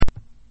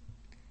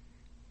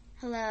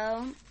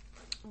Hello,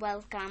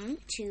 welcome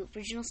to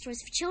Original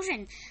Stories for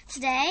Children.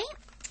 Today,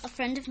 a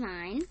friend of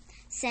mine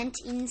sent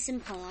in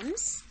some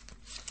poems,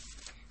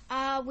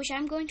 which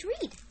I'm going to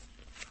read.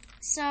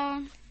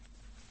 So,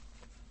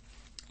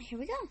 here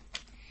we go.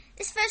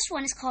 This first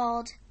one is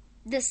called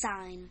The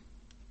Sign.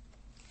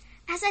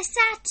 As I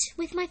sat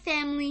with my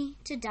family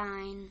to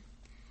dine,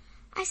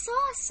 I saw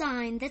a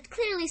sign that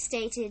clearly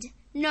stated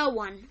no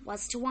one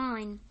was to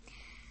whine.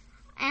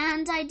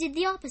 And I did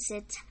the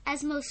opposite,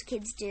 as most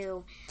kids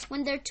do,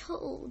 when they're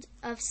told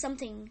of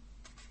something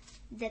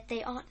that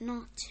they ought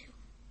not to.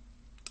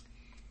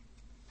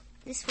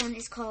 This one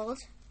is called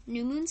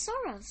New Moon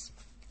Sorrows.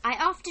 I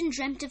often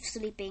dreamt of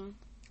sleeping,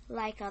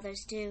 like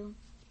others do.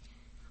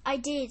 I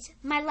did,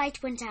 my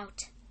light went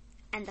out,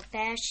 and the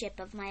fair ship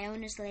of my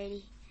owner's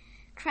lady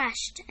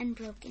crashed and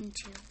broke in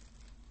two.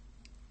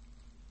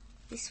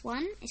 This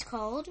one is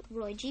called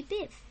Roy G.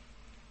 Biv.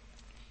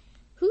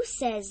 Who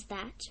says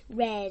that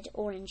red,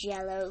 orange,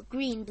 yellow,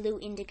 green, blue,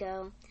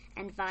 indigo,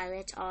 and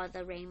violet are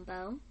the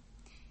rainbow?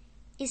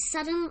 Is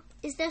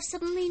there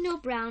suddenly no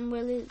brown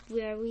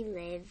where we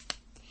live?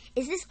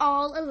 Is this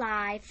all a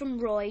lie from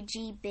Roy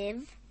G.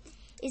 Biv?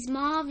 Is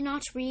mauve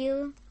not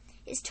real?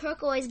 Is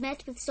turquoise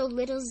met with so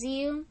little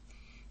zeal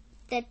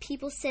that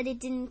people said it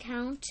didn't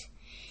count?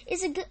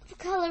 Is a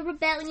color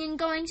rebellion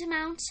going to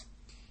mount?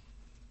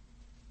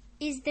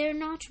 Is there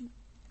not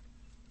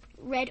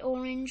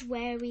red-orange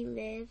where we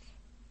live?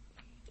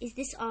 Is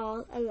this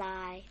all a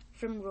lie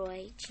from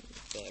Roy G.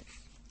 Biv?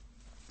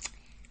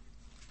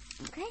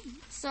 Okay,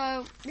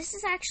 so this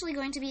is actually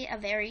going to be a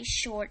very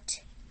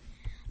short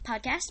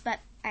podcast, but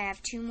I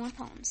have two more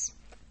poems.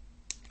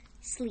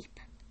 Sleep,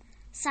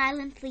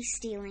 silently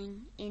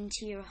stealing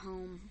into your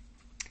home,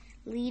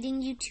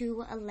 leading you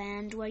to a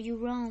land where you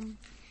roam,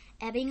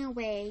 ebbing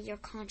away your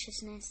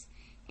consciousness,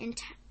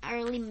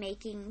 entirely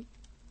making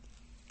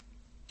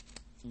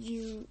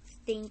you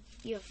think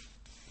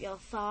you're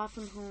far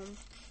from home.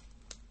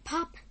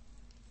 Pop,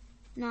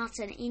 not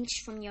an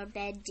inch from your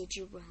bed did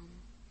you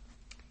roam.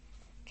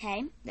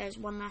 Okay, there's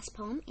one last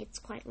poem. It's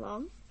quite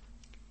long.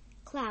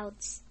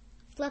 Clouds,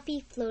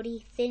 fluffy,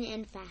 floaty, thin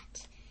and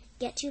fat,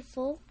 get too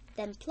full,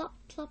 then plop,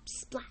 plop,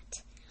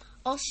 splat.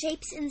 All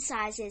shapes and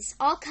sizes,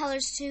 all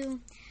colors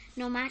too,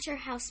 no matter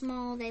how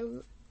small they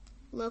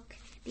look,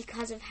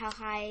 because of how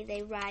high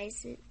it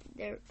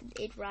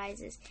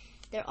rises,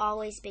 they're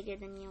always bigger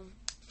than you.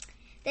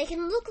 They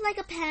can look like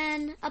a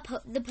pen,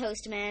 the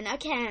postman, a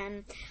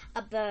can,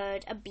 a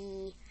bird, a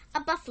bee, a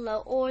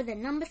buffalo, or the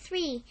number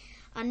 3,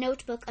 a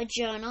notebook, a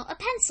journal, a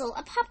pencil,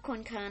 a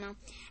popcorn kernel,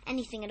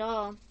 anything at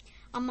all.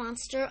 A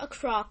monster, a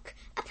croc,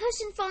 a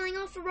person falling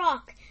off a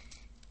rock.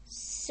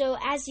 So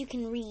as you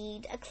can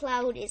read, a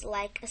cloud is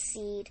like a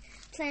seed,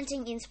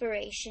 planting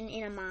inspiration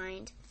in a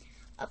mind.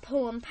 A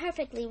poem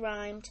perfectly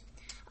rhymed,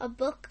 a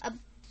book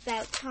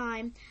about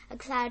time, a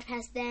cloud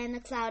passed then, a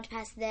cloud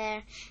passed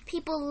there.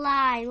 People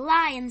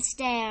lie and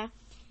stare.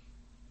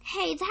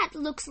 Hey, that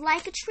looks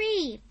like a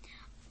tree.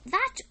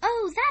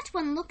 That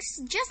one looks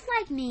just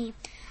like me.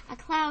 A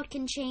cloud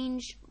can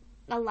change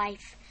a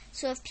life.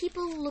 So if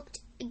people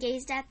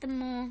gazed at them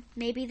more,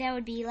 maybe there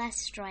would be less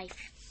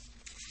strife.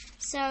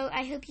 So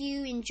I hope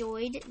you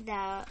enjoyed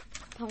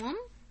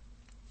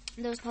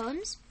those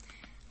poems.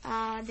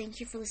 Thank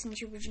you for listening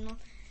to Original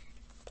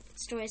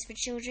Stories for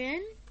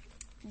Children.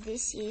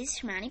 This is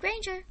Hermione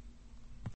Granger.